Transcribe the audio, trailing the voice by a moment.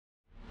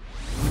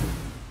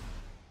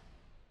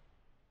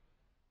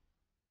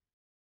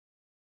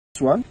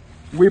one,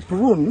 we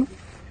prune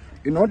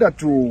in order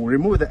to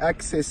remove the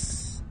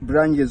excess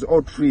branches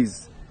or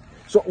trees.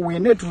 So we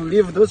need to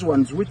leave those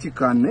ones which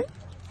can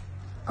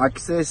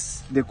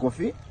access the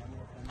coffee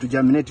to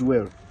germinate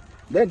well.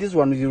 Then this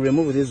one, you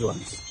remove these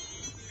ones.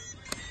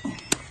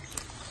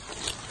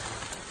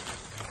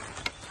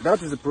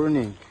 That is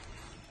pruning.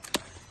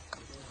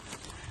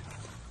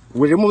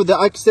 We remove the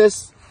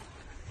excess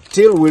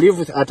till we leave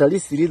with at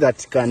least 3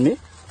 that can.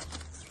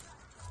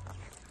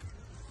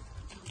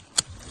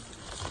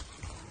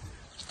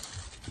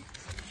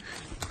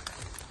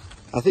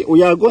 I think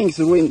we are going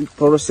through in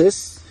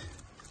process.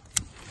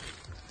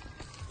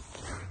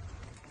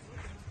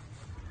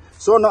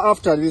 So now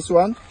after this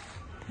one,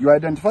 you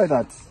identify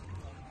that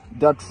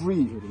the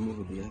tree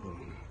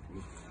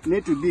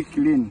need to be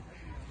clean.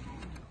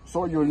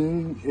 So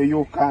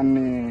you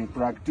can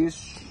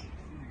practice.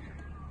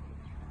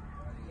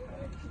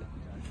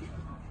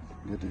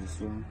 Get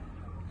this one.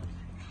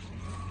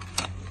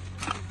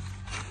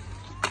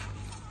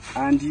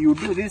 And you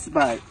do this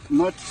by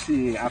not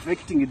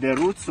affecting the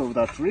roots of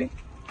the tree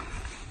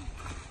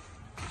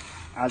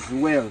as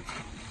well.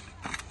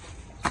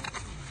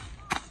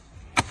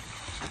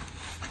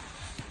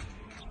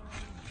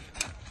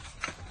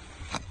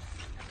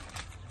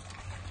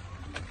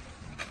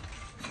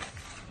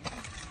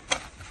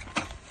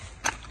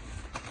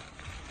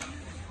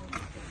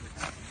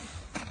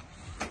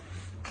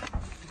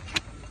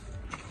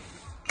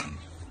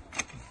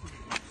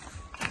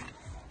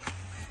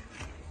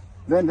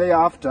 Then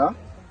thereafter,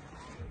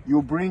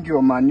 you bring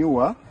your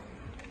manure,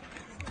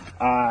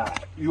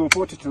 you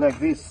put it like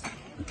this.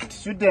 It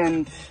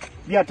shouldn't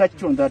be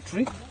attached on the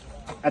tree.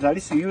 At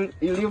least you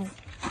leave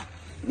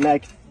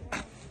like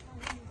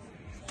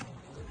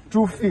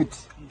 2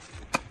 feet.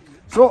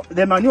 So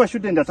the manure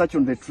shouldn't attach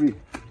on the tree.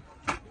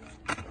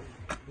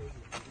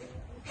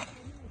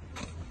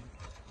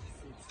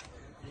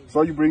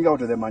 So you bring out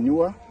the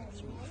manure.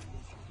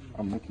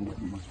 I'm making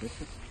it more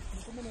special.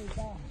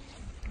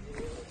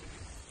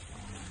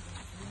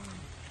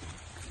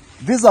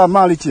 These are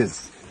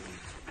mulches.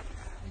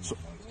 So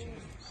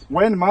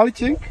when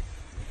mulching,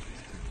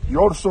 you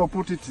also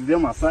put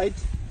them aside.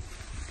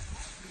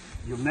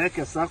 You make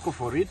a circle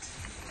for it.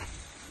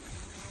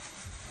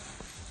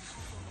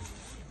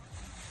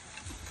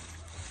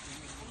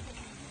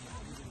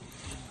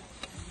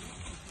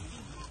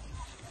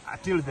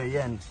 Until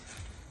the end.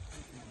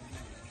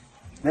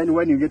 Then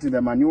when you get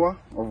the manure,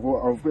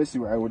 of course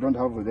I don't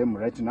have them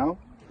right now,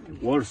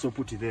 we also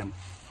put them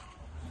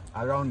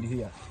around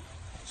here,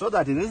 so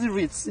that these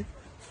roots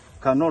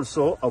can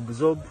also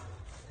absorb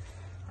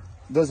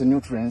those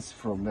nutrients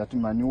from that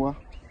manure.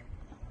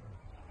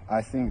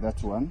 I think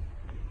that one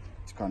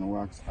it can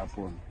work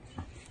upon.